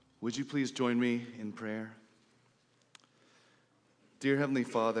Would you please join me in prayer? Dear Heavenly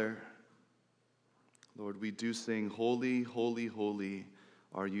Father, Lord, we do sing, "Holy, holy, holy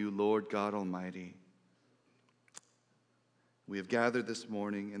are you, Lord God Almighty." We have gathered this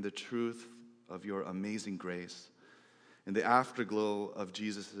morning in the truth of your amazing grace, in the afterglow of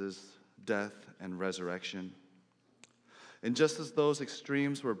Jesus' death and resurrection. And just as those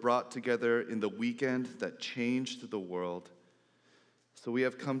extremes were brought together in the weekend that changed the world, so we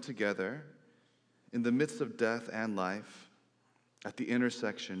have come together in the midst of death and life, at the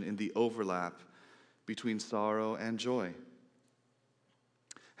intersection, in the overlap between sorrow and joy.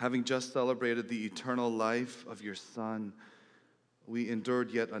 Having just celebrated the eternal life of your Son, we endured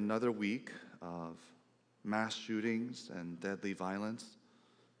yet another week of mass shootings and deadly violence.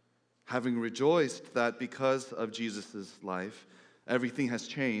 Having rejoiced that because of Jesus' life, everything has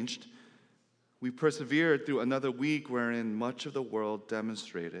changed, we persevered through another week wherein much of the world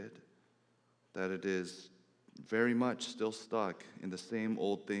demonstrated that it is very much still stuck in the same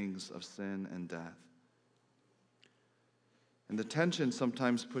old things of sin and death. And the tension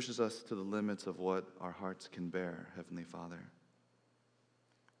sometimes pushes us to the limits of what our hearts can bear, Heavenly Father.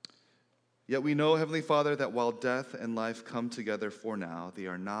 Yet we know, Heavenly Father, that while death and life come together for now, they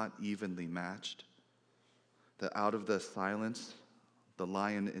are not evenly matched. That out of the silence, the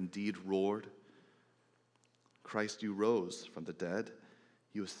lion indeed roared. Christ, you rose from the dead.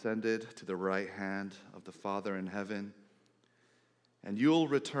 You ascended to the right hand of the Father in heaven. And you'll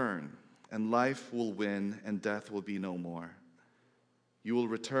return, and life will win, and death will be no more. You will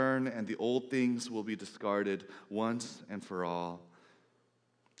return, and the old things will be discarded once and for all.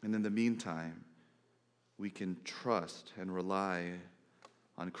 And in the meantime, we can trust and rely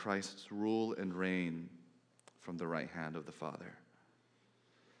on Christ's rule and reign from the right hand of the Father.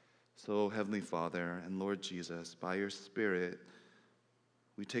 So, Heavenly Father and Lord Jesus, by your Spirit,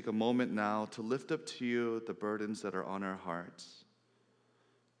 we take a moment now to lift up to you the burdens that are on our hearts,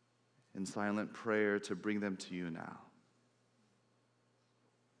 in silent prayer to bring them to you now.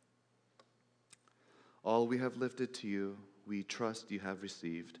 All we have lifted to you, we trust you have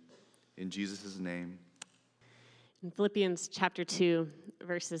received. In Jesus' name. In Philippians chapter 2,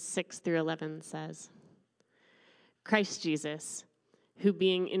 verses 6 through 11 says, Christ Jesus, who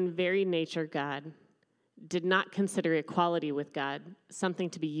being in very nature God, did not consider equality with God something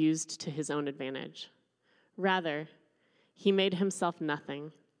to be used to his own advantage. Rather, he made himself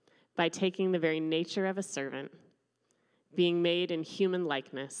nothing by taking the very nature of a servant, being made in human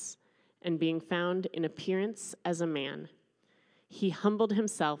likeness, and being found in appearance as a man. He humbled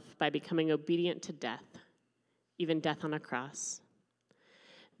himself by becoming obedient to death, even death on a cross.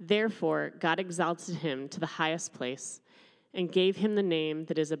 Therefore, God exalted him to the highest place and gave him the name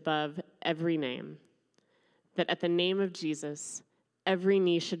that is above every name, that at the name of Jesus, every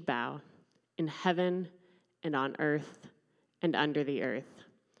knee should bow in heaven and on earth and under the earth,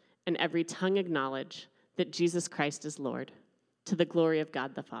 and every tongue acknowledge that Jesus Christ is Lord, to the glory of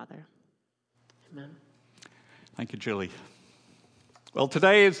God the Father. Amen. Thank you, Julie. Well,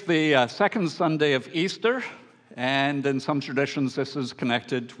 today is the second Sunday of Easter, and in some traditions this is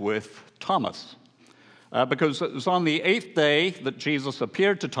connected with Thomas, because it was on the 8th day that Jesus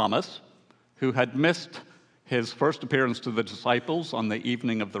appeared to Thomas, who had missed his first appearance to the disciples on the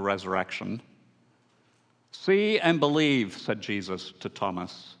evening of the resurrection. "See and believe," said Jesus to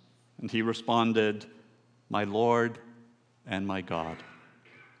Thomas, and he responded, "My Lord and my God."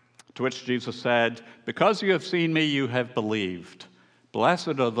 To which Jesus said, "Because you have seen me, you have believed.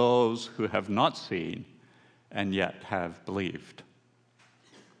 Blessed are those who have not seen and yet have believed."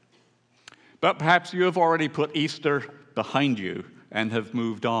 But perhaps you have already put Easter behind you and have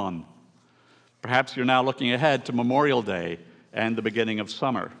moved on. Perhaps you're now looking ahead to Memorial Day and the beginning of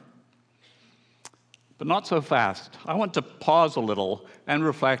summer. But not so fast. I want to pause a little and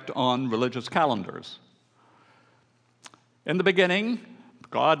reflect on religious calendars. In the beginning,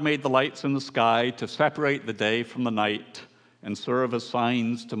 God made the lights in the sky to separate the day from the night and serve as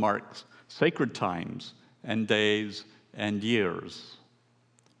signs to mark sacred times and days and years.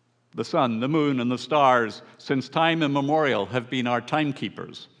 The sun, the moon, and the stars, since time immemorial, have been our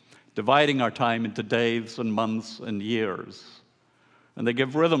timekeepers, dividing our time into days and months and years. And they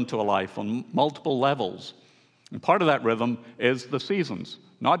give rhythm to a life on multiple levels. And part of that rhythm is the seasons,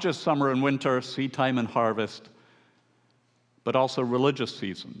 not just summer and winter, seed time and harvest, but also religious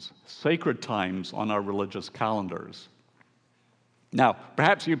seasons, sacred times on our religious calendars. Now,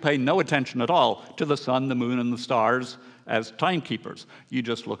 perhaps you pay no attention at all to the sun, the moon, and the stars as timekeepers. You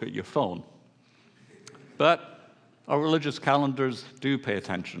just look at your phone. But our religious calendars do pay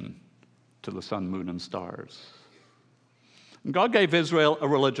attention to the sun, moon, and stars. And God gave Israel a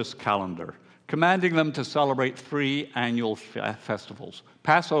religious calendar, commanding them to celebrate 3 annual festivals: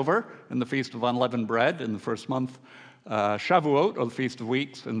 Passover in the Feast of Unleavened Bread in the first month, Shavuot, or the Feast of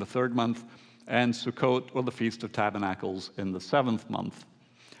Weeks, in the 3rd month, and Sukkot, or the Feast of Tabernacles, in the 7th month.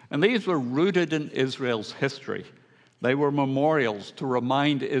 And these were rooted in Israel's history. They were memorials to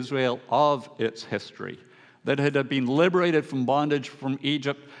remind Israel of its history, that it had been liberated from bondage from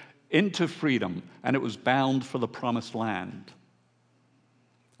Egypt into freedom, and it was bound for the promised land.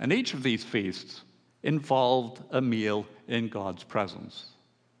 And each of these feasts involved a meal in God's presence.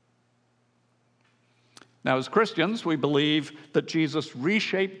 Now, as Christians, we believe that Jesus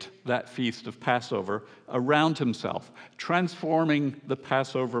reshaped that feast of Passover around himself, transforming the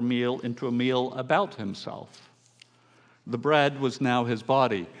Passover meal into a meal about himself. The bread was now his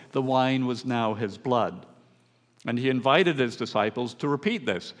body, the wine was now his blood. And he invited his disciples to repeat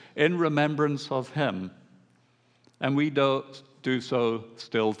this in remembrance of him. And we do so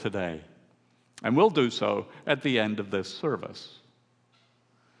still today. And we'll do so at the end of this service.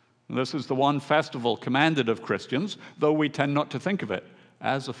 This is the one festival commanded of Christians, though we tend not to think of it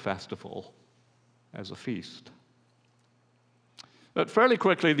as a festival, as a feast. But fairly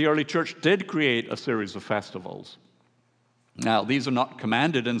quickly, the early church did create a series of festivals. Now, these are not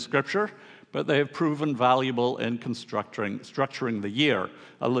commanded in Scripture, but they have proven valuable in structuring the year,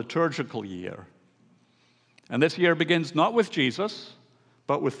 a liturgical year. And this year begins not with Jesus,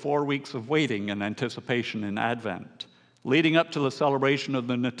 but with 4 weeks of waiting and anticipation in Advent, leading up to the celebration of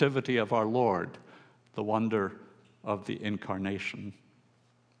the Nativity of our Lord, the wonder of the Incarnation.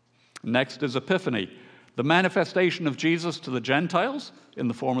 Next is Epiphany, the manifestation of Jesus to the Gentiles in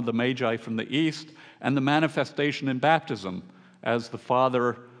the form of the Magi from the East, and the manifestation in baptism as the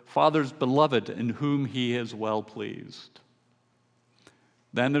Father's beloved in whom he is well pleased.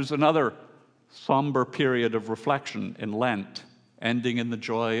 Then there's another somber period of reflection in Lent, ending in the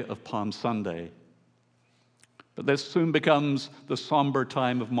joy of Palm Sunday. But this soon becomes the somber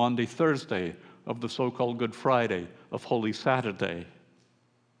time of Maundy Thursday, of the so-called Good Friday, of Holy Saturday.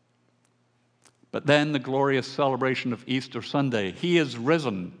 But then the glorious celebration of Easter Sunday. He is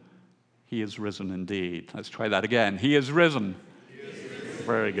risen. He is risen indeed. Let's try that again. He is risen. He is risen.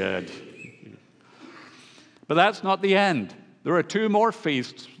 Very good. But that's not the end. There are 2 more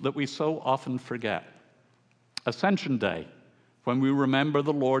feasts that we so often forget. Ascension Day, when we remember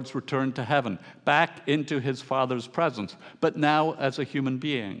the Lord's return to heaven, back into his Father's presence, but now as a human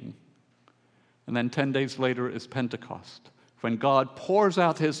being. And then 10 days later is Pentecost, when God pours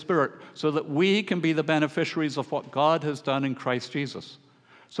out his Spirit so that we can be the beneficiaries of what God has done in Christ Jesus,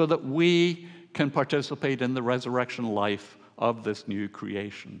 so that we can participate in the resurrection life of this new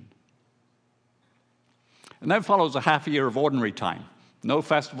creation. And then follows a half a year of ordinary time. No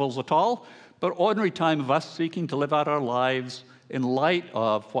festivals at all, but ordinary time of us seeking to live out our lives in light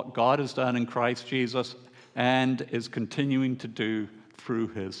of what God has done in Christ Jesus and is continuing to do through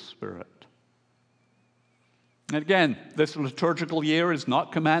his Spirit. And again, this liturgical year is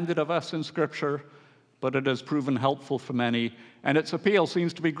not commanded of us in Scripture, but it has proven helpful for many, and its appeal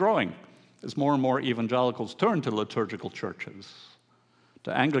seems to be growing as more and more evangelicals turn to liturgical churches,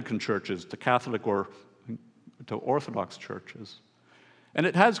 to Anglican churches, to Catholic or to Orthodox churches. And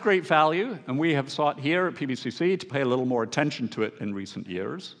it has great value, and we have sought here at PBCC to pay a little more attention to it in recent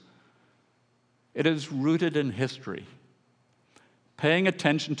years. It is rooted in history. Paying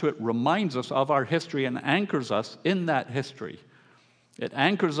attention to it reminds us of our history and anchors us in that history. It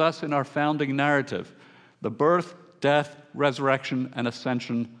anchors us in our founding narrative, the birth, death, resurrection, and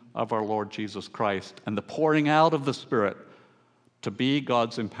ascension of our Lord Jesus Christ, and the pouring out of the Spirit to be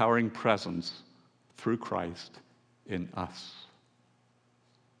God's empowering presence through Christ in us.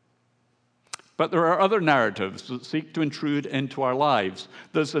 But there are other narratives that seek to intrude into our lives.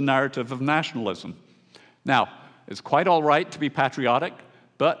 There's the narrative of nationalism. Now, it's quite all right to be patriotic,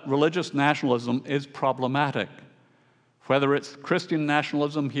 but religious nationalism is problematic. Whether it's Christian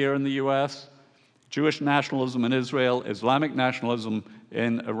nationalism here in the U.S., Jewish nationalism in Israel, Islamic nationalism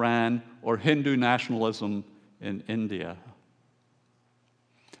in Iran, or Hindu nationalism in India.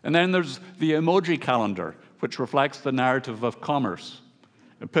 And then there's the emoji calendar, which reflects the narrative of commerce,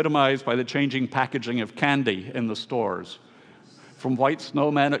 epitomized by the changing packaging of candy in the stores. From white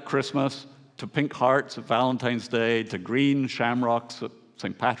snowmen at Christmas, to pink hearts at Valentine's Day, to green shamrocks at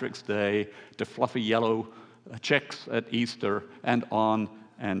St. Patrick's Day, to fluffy yellow chicks at Easter, and on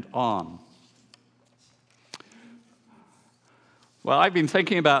and on. Well, I've been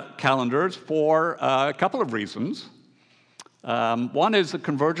thinking about calendars for a couple of reasons. One is the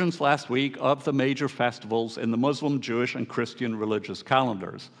convergence last week of the major festivals in the Muslim, Jewish, and Christian religious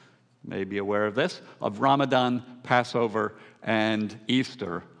calendars. You may be aware of this, of Ramadan, Passover, and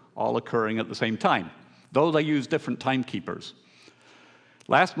Easter, all occurring at the same time, though they use different timekeepers.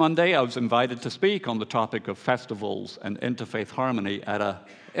 Last Monday, I was invited to speak on the topic of festivals and interfaith harmony at a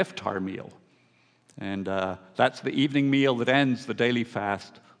iftar meal. And that's the evening meal that ends the daily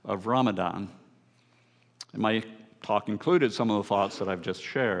fast of Ramadan. And my talk included some of the thoughts that I've just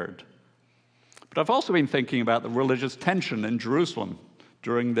shared. But I've also been thinking about the religious tension in Jerusalem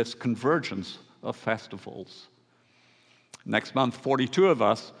during this convergence of festivals. Next month, 42 of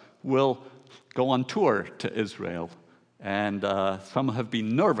us will go on tour to Israel, and some have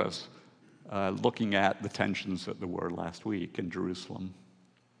been nervous looking at the tensions that there were last week in Jerusalem.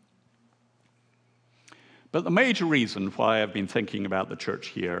 But the major reason why I've been thinking about the church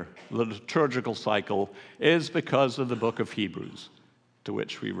here, the liturgical cycle, is because of the book of Hebrews, to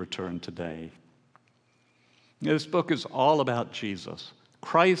which we return today. This book is all about Jesus.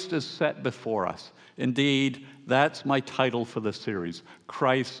 Christ is set before us. Indeed, that's my title for this series,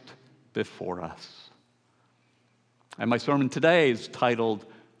 Christ Before Us. And my sermon today is titled,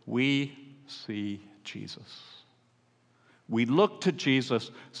 We See Jesus. We look to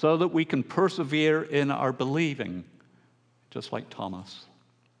Jesus so that we can persevere in our believing, just like Thomas.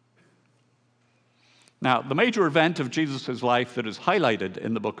 Now, the major event of Jesus' life that is highlighted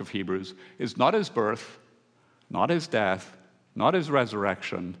in the book of Hebrews is not his birth, not his death, not his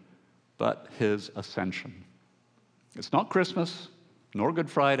resurrection, but his ascension. It's not Christmas, nor Good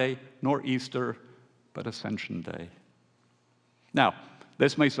Friday, nor Easter, but Ascension Day. Now,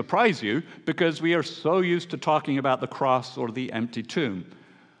 this may surprise you because we are so used to talking about the cross or the empty tomb.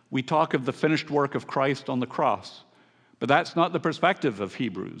 We talk of the finished work of Christ on the cross, but that's not the perspective of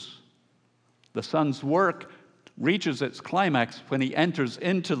Hebrews. The Son's work reaches its climax when he enters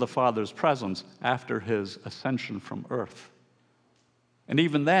into the Father's presence after his ascension from earth. And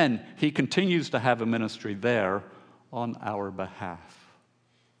even then, he continues to have a ministry there on our behalf.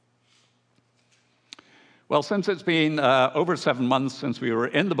 Well, since it's been over 7 months since we were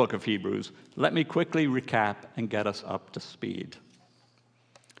in the book of Hebrews, let me quickly recap and get us up to speed.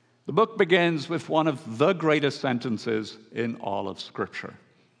 The book begins with one of the greatest sentences in all of Scripture.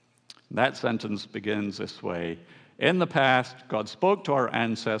 That sentence begins this way. In the past, God spoke to our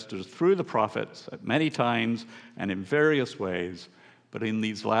ancestors through the prophets at many times and in various ways, but in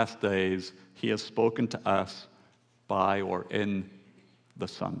these last days, he has spoken to us by or in the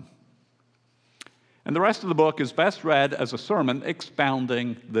Son. And the rest of the book is best read as a sermon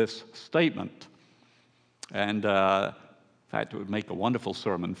expounding this statement. And in fact, it would make a wonderful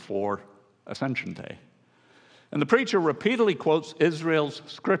sermon for Ascension Day. And the preacher repeatedly quotes Israel's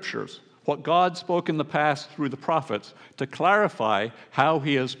scriptures, what God spoke in the past through the prophets, to clarify how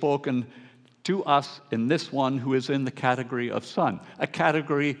he has spoken to us in this one who is in the category of Son, a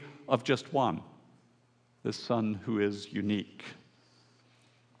category of just one, this Son who is unique.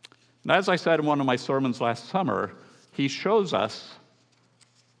 And as I said in one of my sermons last summer, he shows us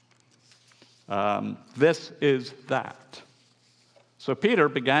this is that. So Peter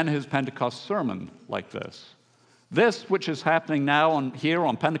began his Pentecost sermon like this. This which is happening now here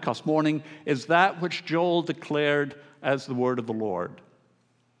on Pentecost morning is that which Joel declared as the word of the Lord.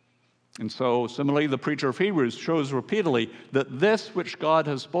 And so similarly, the preacher of Hebrews shows repeatedly that this which God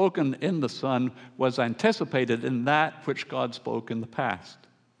has spoken in the Son was anticipated in that which God spoke in the past.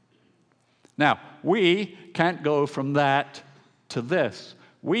 Now, we can't go from that to this.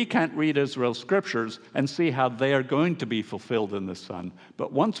 We can't read Israel's scriptures and see how they are going to be fulfilled in the Son.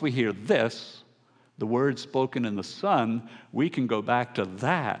 But once we hear this, the word spoken in the Son, we can go back to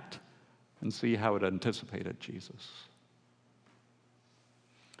that and see how it anticipated Jesus.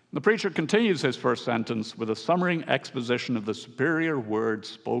 The preacher continues his first sentence with a summary exposition of the superior word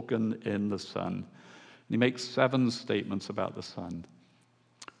spoken in the Son. And he makes 7 statements about the Son.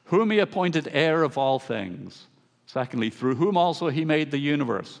 Whom he appointed heir of all things. Secondly, through whom also he made the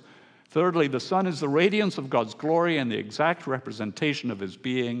universe. Thirdly, the Son is the radiance of God's glory and the exact representation of his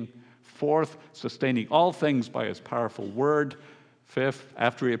being. Fourth, sustaining all things by his powerful word. Fifth,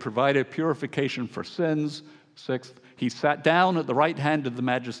 after he had provided purification for sins. Sixth, he sat down at the right hand of the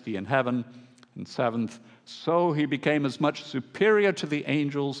majesty in heaven. And seventh, so he became as much superior to the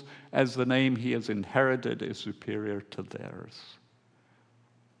angels as the name he has inherited is superior to theirs.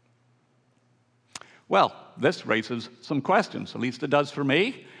 Well, this raises some questions, at least it does for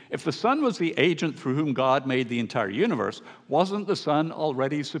me. If the Son was the agent through whom God made the entire universe, wasn't the Son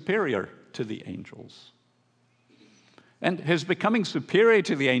already superior to the angels? And his becoming superior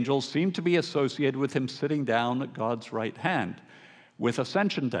to the angels seemed to be associated with him sitting down at God's right hand, with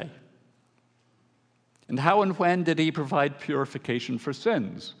Ascension Day. And how and when did he provide purification for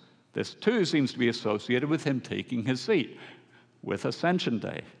sins? This too seems to be associated with him taking his seat, with Ascension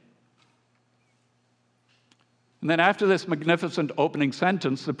Day. And then after this magnificent opening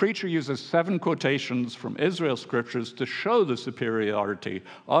sentence, the preacher uses 7 quotations from Israel's scriptures to show the superiority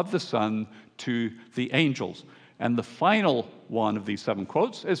of the Son to the angels. And the final one of these 7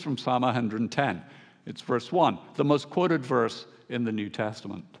 quotes is from Psalm 110. It's verse 1, the most quoted verse in the New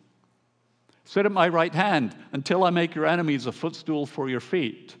Testament. Sit at my right hand until I make your enemies a footstool for your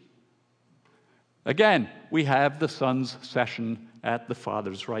feet. Again, we have the Son's session at the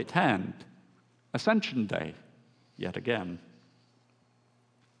Father's right hand. Ascension Day, yet again.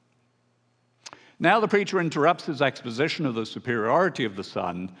 Now the preacher interrupts his exposition of the superiority of the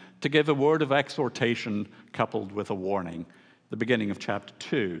Son to give a word of exhortation coupled with a warning, the beginning of chapter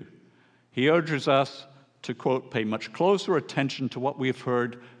 2. He urges us to, quote, pay much closer attention to what we have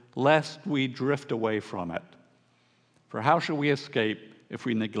heard, lest we drift away from it. For how shall we escape if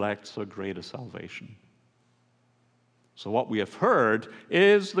we neglect so great a salvation? So what we have heard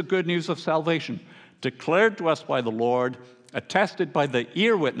is the good news of salvation, declared to us by the Lord, attested by the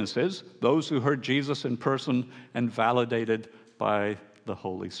ear witnesses, those who heard Jesus in person, and validated by the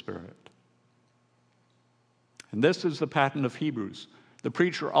Holy Spirit. And this is the pattern of Hebrews. The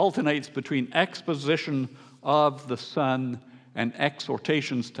preacher alternates between exposition of the Son and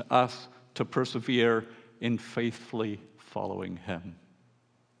exhortations to us to persevere in faithfully following him.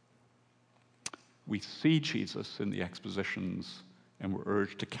 We see Jesus in the expositions, and we're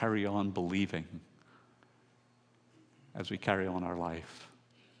urged to carry on believing as we carry on our life,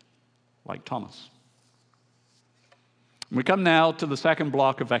 like Thomas. We come now to the second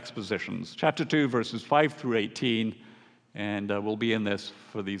block of expositions, chapter 2, verses 5 through 18, and we'll be in this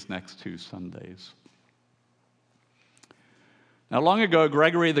for these next 2 Sundays. Now, long ago,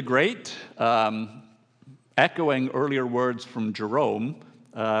 Gregory the Great, echoing earlier words from Jerome,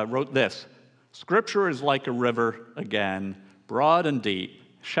 wrote this: Scripture is like a river, again, broad and deep,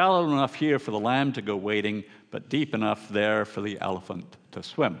 shallow enough here for the lamb to go wading, but deep enough there for the elephant to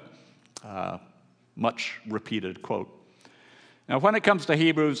swim. Much repeated quote. Now, when it comes to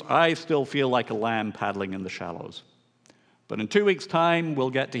Hebrews, I still feel like a lamb paddling in the shallows. But in 2 weeks' time, we'll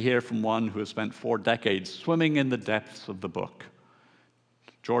get to hear from one who has spent 4 decades swimming in the depths of the book.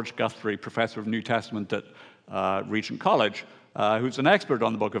 George Guthrie, professor of New Testament at Regent College, who's an expert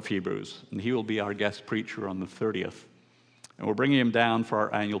on the book of Hebrews, and he will be our guest preacher on the 30th. And we're bringing him down for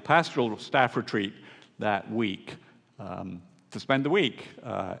our annual pastoral staff retreat that week, to spend the week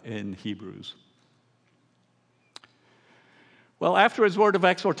in Hebrews. Well, after his word of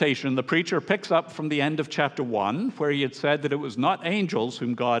exhortation, the preacher picks up from the end of chapter 1, where he had said that it was not angels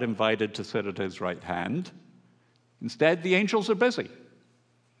whom God invited to sit at his right hand. Instead, the angels are busy.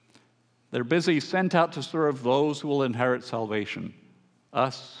 They're busy, sent out to serve those who will inherit salvation,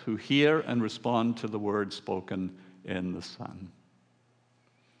 us who hear and respond to the word spoken in the Son.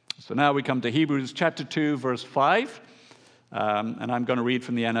 So now we come to Hebrews chapter 2, verse 5, and I'm going to read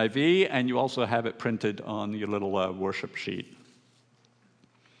from the NIV, and you also have it printed on your little worship sheet.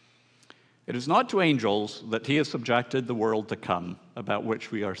 It is not to angels that he has subjected the world to come, about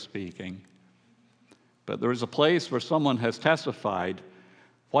which we are speaking. But there is a place where someone has testified,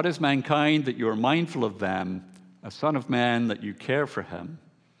 what is mankind that you are mindful of them, a son of man that you care for him?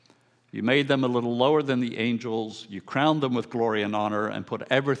 You made them a little lower than the angels. You crowned them with glory and honor and put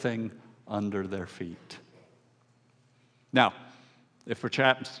everything under their feet. Now, if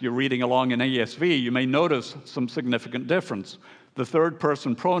perhaps you're reading along in ESV, you may notice some significant difference. The third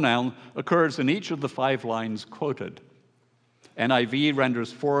person pronoun occurs in each of the 5 lines quoted. NIV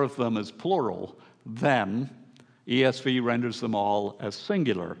renders 4 of them as plural, them. ESV renders them all as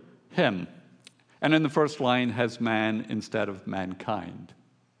singular, him. And in the first line has man instead of mankind.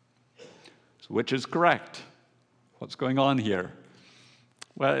 So which is correct? What's going on here?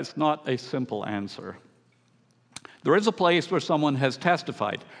 Well, it's not a simple answer. There is a place where someone has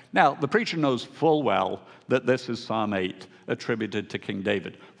testified. Now, the preacher knows full well that this is Psalm 8, attributed to King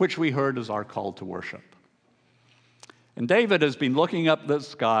David, which we heard as our call to worship. And David has been looking up the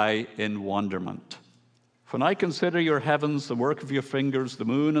sky in wonderment. When I consider your heavens, the work of your fingers, the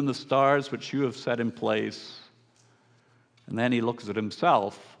moon and the stars which you have set in place. And then he looks at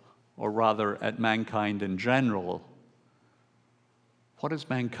himself, or rather at mankind in general. What is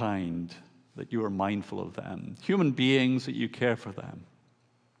mankind that you are mindful of them? Human beings that you care for them.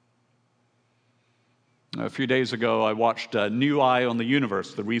 A few days ago, I watched New Eye on the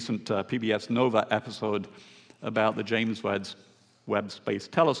Universe, the recent PBS Nova episode about the James Webb Space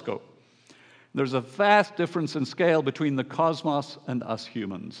Telescope. There's a vast difference in scale between the cosmos and us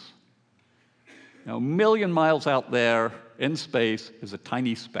humans. Now, a million miles out there in space is a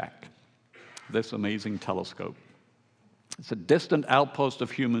tiny speck, this amazing telescope. It's a distant outpost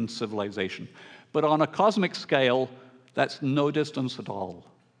of human civilization. But on a cosmic scale, that's no distance at all.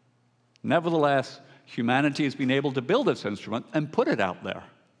 Nevertheless, humanity has been able to build this instrument and put it out there.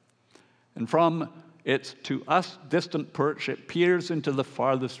 And from its to us distant perch, it peers into the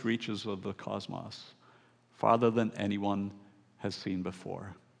farthest reaches of the cosmos, farther than anyone has seen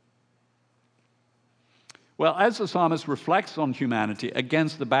before. Well, as the psalmist reflects on humanity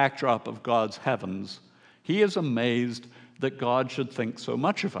against the backdrop of God's heavens, he is amazed that God should think so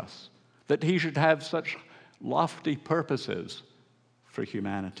much of us, that he should have such lofty purposes for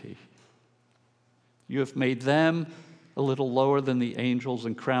humanity. You have made them a little lower than the angels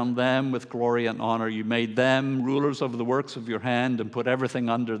and crowned them with glory and honor. You made them rulers over the works of your hand and put everything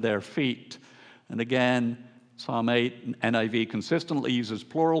under their feet. And again, Psalm 8, NIV consistently uses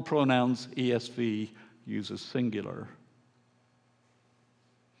plural pronouns. ESV uses singular.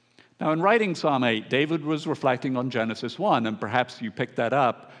 Now, in writing Psalm 8, David was reflecting on Genesis 1, and perhaps you picked that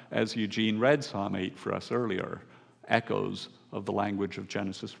up as Eugene read Psalm 8 for us earlier, echoes of the language of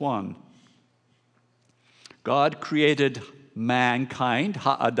Genesis 1. God created mankind,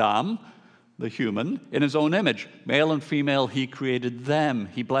 ha'adam, the human, in his own image. Male and female, he created them.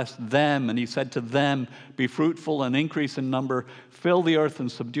 He blessed them, and he said to them, "Be fruitful and increase in number, fill the earth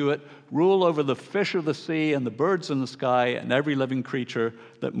and subdue it, rule over the fish of the sea and the birds in the sky and every living creature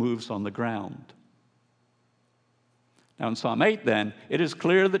that moves on the ground." Now in Psalm 8, then, it is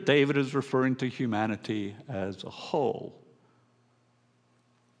clear that David is referring to humanity as a whole.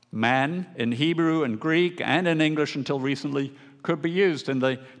 Man, in Hebrew and Greek and in English until recently, could be used in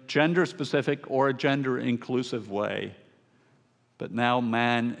the gender-specific or gender-inclusive way. But now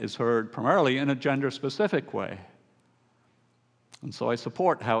man is heard primarily in a gender-specific way. And so I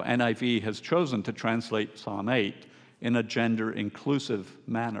support how NIV has chosen to translate Psalm 8 in a gender-inclusive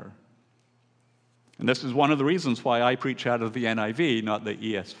manner. And this is one of the reasons why I preach out of the NIV, not the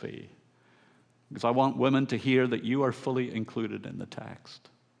ESV. Because I want women to hear that you are fully included in the text.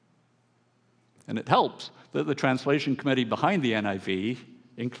 And it helps that the translation committee behind the NIV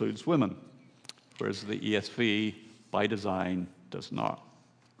includes women, whereas the ESV, by design, does not.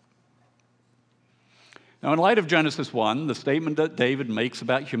 Now, in light of Genesis 1, the statement that David makes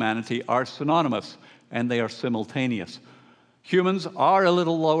about humanity are synonymous, and they are simultaneous. Humans are a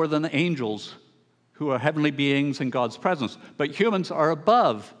little lower than the angels, who are heavenly beings in God's presence, but humans are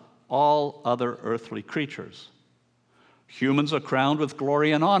above all other earthly creatures. Humans are crowned with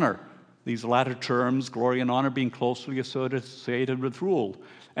glory and honor. These latter terms, glory and honor, being closely associated with rule.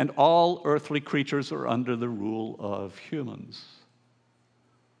 And all earthly creatures are under the rule of humans.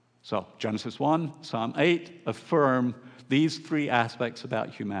 So, Genesis 1, Psalm 8 affirm these three aspects about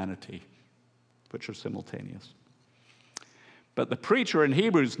humanity, which are simultaneous. But the preacher in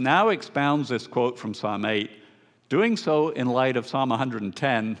Hebrews now expounds this quote from Psalm 8, doing so in light of Psalm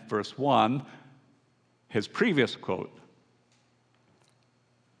 110, verse 1, his previous quote.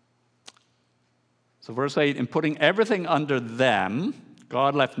 So verse 8, in putting everything under them,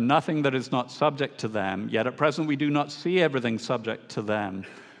 God left nothing that is not subject to them, yet at present we do not see everything subject to them.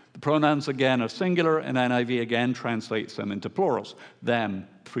 The pronouns again are singular, and NIV again translates them into plurals, them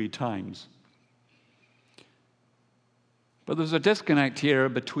 3 times. But there's a disconnect here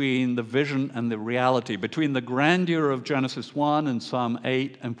between the vision and the reality, between the grandeur of Genesis 1 and Psalm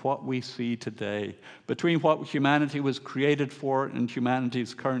 8 and what we see today, between what humanity was created for and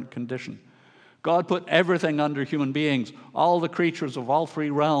humanity's current condition. God put everything under human beings, all the creatures of all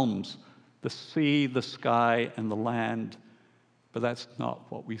 3 realms, the sea, the sky, and the land. But that's not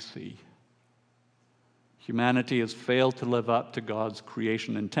what we see. Humanity has failed to live up to God's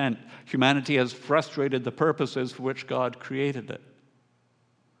creation intent. Humanity has frustrated the purposes for which God created it.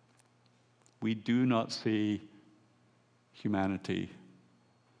 We do not see humanity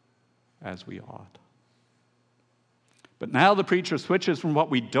as we ought. But now the preacher switches from what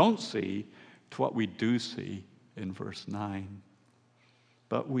we don't see to what we do see in verse 9.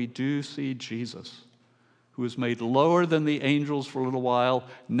 But we do see Jesus, who was made lower than the angels for a little while,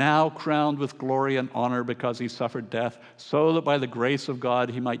 now crowned with glory and honor because he suffered death, so that by the grace of God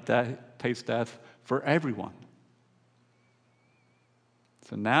he might taste death for everyone.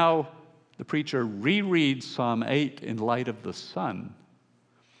 So now the preacher rereads Psalm 8 in light of the Son.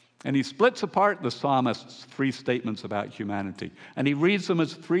 And he splits apart the psalmist's 3 statements about humanity, and he reads them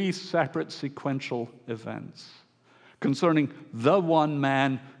as 3 separate sequential events concerning the one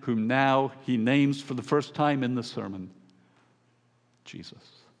man whom now he names for the first time in the sermon,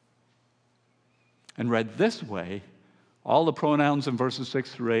 Jesus. And read this way, all the pronouns in verses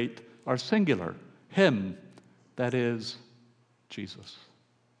 6 through 8 are singular, Him, that is, Jesus.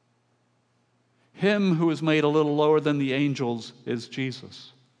 Him who is made a little lower than the angels is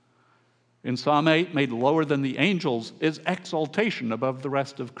Jesus. In Psalm 8, made lower than the angels is exaltation above the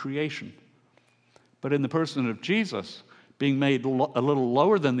rest of creation. But in the person of Jesus, being made a little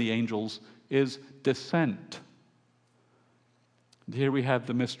lower than the angels is descent. And here we have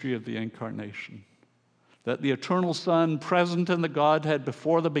the mystery of the incarnation, that the eternal Son, present in the Godhead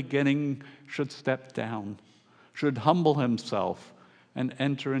before the beginning, should step down, should humble himself, and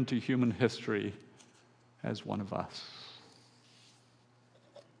enter into human history as one of us.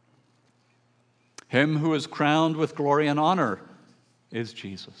 Him who is crowned with glory and honor is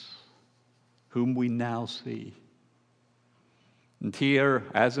Jesus, whom we now see. And here,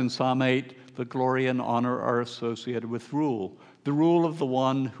 as in Psalm 8, the glory and honor are associated with rule, the rule of the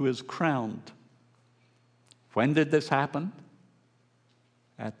one who is crowned. When did this happen?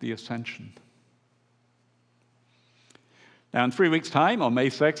 At the Ascension. Now, in 3 weeks' time, on May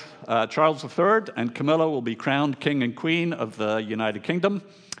 6th, Charles III and Camilla will be crowned King and Queen of the United Kingdom.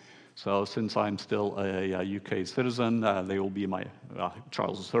 So since I'm still a UK citizen, they will be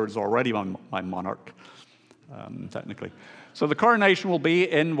Charles III is already my monarch, technically. So the coronation will be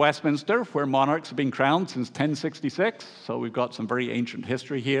in Westminster, where monarchs have been crowned since 1066. So we've got some very ancient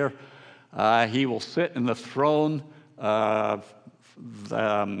history here. He will sit in the throne of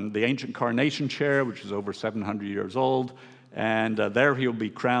the ancient coronation chair, which is over 700 years old. And there he'll be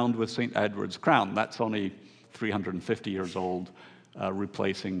crowned with St. Edward's crown. That's only 350 years old,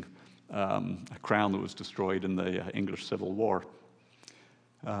 replacing a crown that was destroyed in the English Civil War.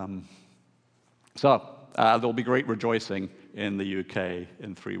 So there'll be great rejoicing in the UK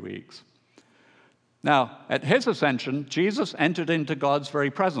in 3 weeks. Now, at his ascension, Jesus entered into God's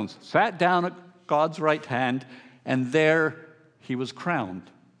very presence, sat down at God's right hand, and there he was crowned.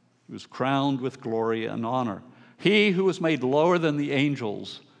 He was crowned with glory and honor. He who was made lower than the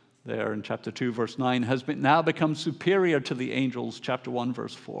angels, there in chapter 2, verse 9, has now become superior to the angels, chapter 1,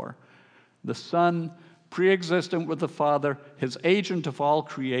 verse 4. The Son, pre-existent with the Father, his agent of all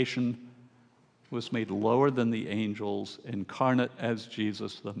creation, was made lower than the angels, incarnate as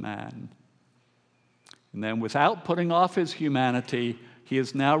Jesus the man. And then without putting off his humanity, he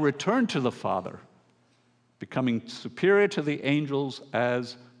is now returned to the Father, becoming superior to the angels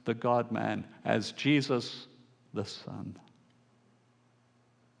as the God-man, as Jesus the Son.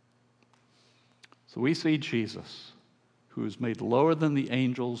 So we see Jesus, who is made lower than the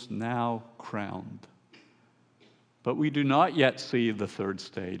angels, now crowned. But we do not yet see the third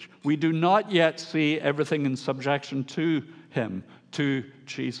stage. We do not yet see everything in subjection to him, to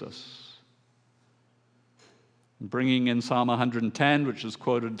Jesus. Bringing in Psalm 110, which is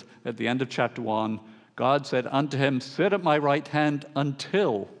quoted at the end of chapter 1, God said unto him, "Sit at my right hand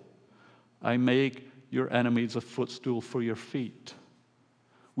until I make your enemies a footstool for your feet."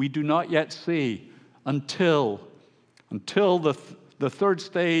 We do not yet see until the third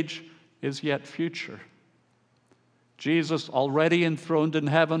stage is yet future. Jesus, already enthroned in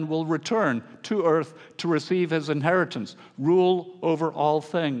heaven, will return to earth to receive his inheritance, rule over all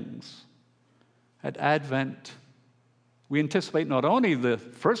things. At Advent, we anticipate not only the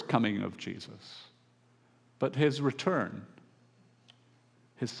first coming of Jesus, but his return,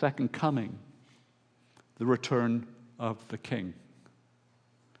 his second coming, the return of the King,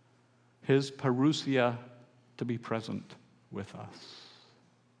 his parousia to be present with us.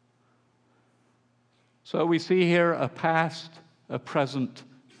 So we see here a past, a present,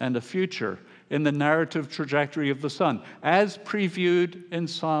 and a future in the narrative trajectory of the Son, as previewed in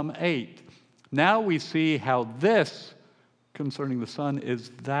Psalm 8. Now we see how this, concerning the Son, is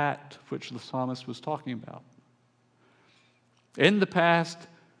that which the psalmist was talking about. In the past,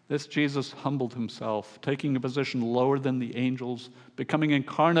 this Jesus humbled himself, taking a position lower than the angels, becoming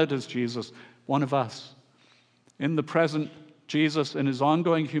incarnate as Jesus, one of us. In the present, Jesus, in his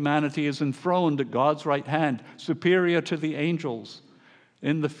ongoing humanity, is enthroned at God's right hand, superior to the angels.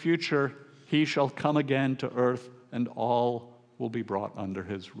 In the future, he shall come again to earth, and all will be brought under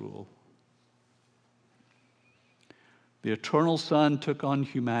his rule. The eternal Son took on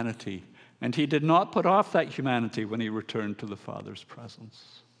humanity, and he did not put off that humanity when he returned to the Father's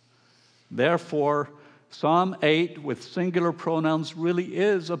presence. Therefore, Psalm 8 with singular pronouns really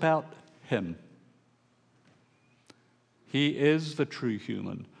is about him. He is the true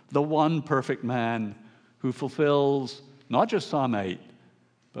human, the one perfect man who fulfills not just Psalm 8,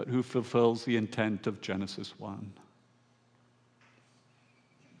 but who fulfills the intent of Genesis 1.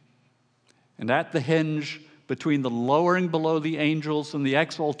 And at the hinge between the lowering below the angels and the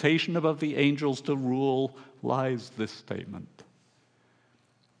exaltation above the angels to rule lies this statement: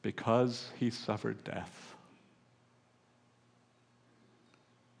 because he suffered death.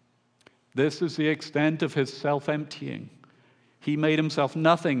 This is the extent of his self-emptying. He made himself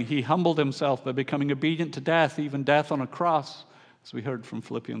nothing. He humbled himself by becoming obedient to death, even death on a cross, as we heard from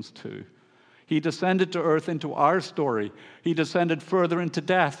Philippians 2. He descended to earth into our story. He descended further into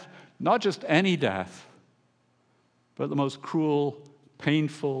death, not just any death, but the most cruel,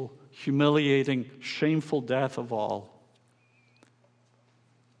 painful, humiliating, shameful death of all.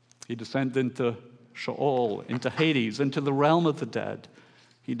 He descended into Sheol, into Hades, into the realm of the dead.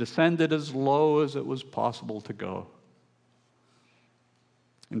 He descended as low as it was possible to go,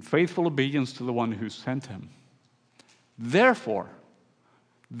 in faithful obedience to the one who sent him. Therefore,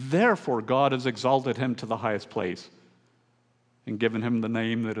 God has exalted him to the highest place and given him the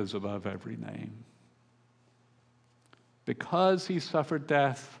name that is above every name. Because he suffered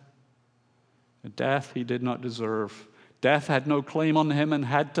death, a death he did not deserve. Death had no claim on him and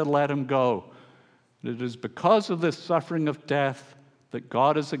had to let him go. And it is because of this suffering of death that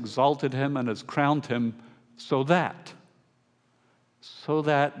God has exalted him and has crowned him so that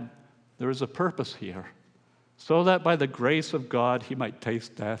there is a purpose here, so that by the grace of God he might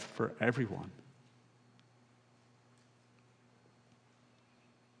taste death for everyone.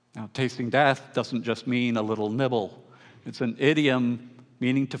 Now, tasting death doesn't just mean a little nibble. It's an idiom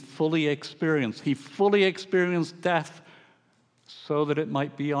meaning to fully experience. He fully experienced death so that it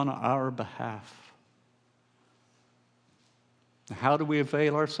might be on our behalf. How do we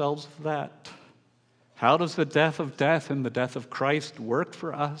avail ourselves of that? How does the death of death and the death of Christ work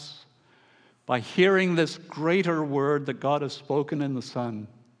for us? By hearing this greater word that God has spoken in the Son.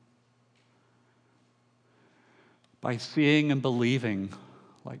 By seeing and believing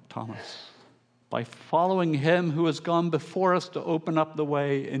like Thomas. By following him who has gone before us to open up the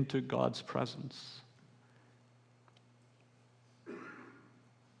way into God's presence.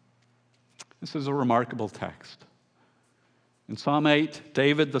 This is a remarkable text. In Psalm 8,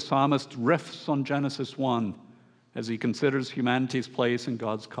 David the psalmist riffs on Genesis 1 as he considers humanity's place in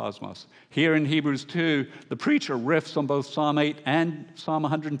God's cosmos. Here in Hebrews 2, the preacher riffs on both Psalm 8 and Psalm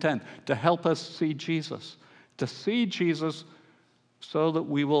 110 to help us see Jesus. To see Jesus so that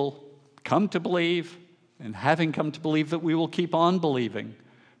we will come to believe, and having come to believe, that we will keep on believing,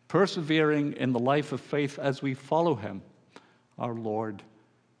 persevering in the life of faith as we follow him, our Lord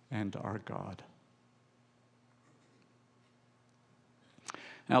and our God.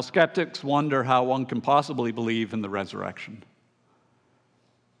 Now, skeptics wonder how one can possibly believe in the resurrection.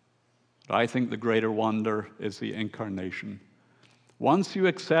 But I think the greater wonder is the incarnation. Once you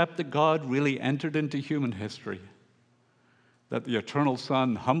accept that God really entered into human history, that the eternal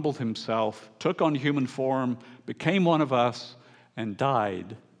Son humbled himself, took on human form, became one of us, and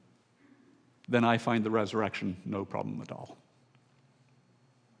died, then I find the resurrection no problem at all.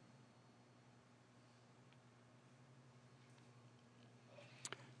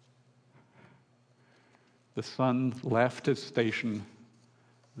 The Son left his station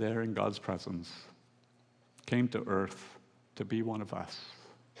there in God's presence, came to earth to be one of us,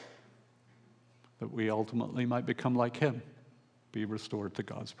 that we ultimately might become like him, be restored to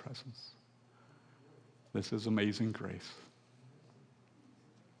God's presence. This is amazing grace.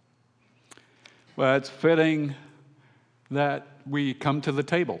 Well, it's fitting that we come to the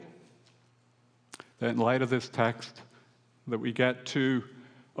table, that in light of this text, that we get to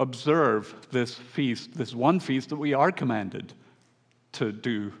observe this feast, this one feast that we are commanded to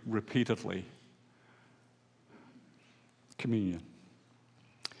do repeatedly, communion.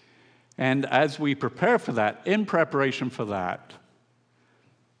 And as we prepare for that, in preparation for that,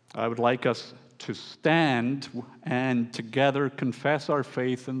 I would like us to stand and together confess our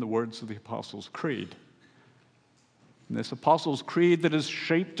faith in the words of the Apostles' Creed. And this Apostles' Creed that is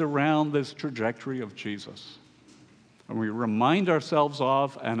shaped around this trajectory of Jesus. And we remind ourselves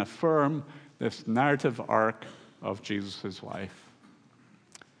of and affirm this narrative arc of Jesus' life.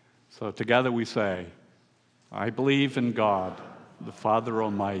 So together we say, I believe in God, the Father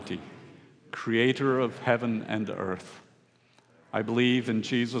Almighty, creator of heaven and earth. I believe in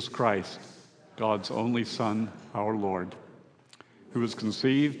Jesus Christ, God's only Son, our Lord, who was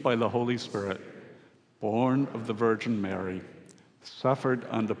conceived by the Holy Spirit, born of the Virgin Mary, suffered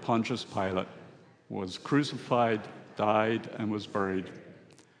under Pontius Pilate, was crucified, died, and was buried.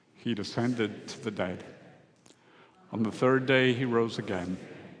 He descended to the dead. On the third day he rose again.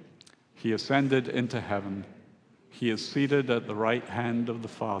 He ascended into heaven. He is seated at the right hand of the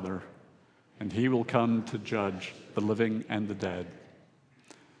Father, and he will come to judge the living and the dead.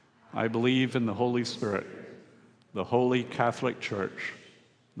 I believe in the Holy Spirit, the Holy Catholic Church,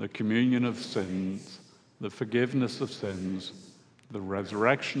 the communion of sins, the forgiveness of sins, the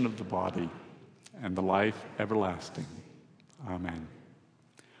resurrection of the body, and the life everlasting. Amen.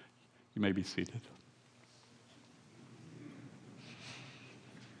 You may be seated.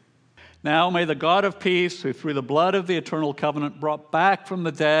 Now may the God of peace, who through the blood of the eternal covenant brought back from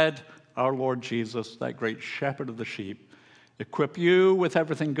the dead our Lord Jesus, that great shepherd of the sheep, equip you with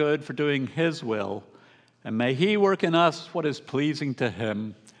everything good for doing his will, and may he work in us what is pleasing to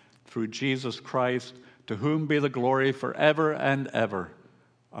him, through Jesus Christ, to whom be the glory forever and ever.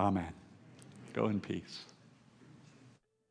 Amen. Go in peace.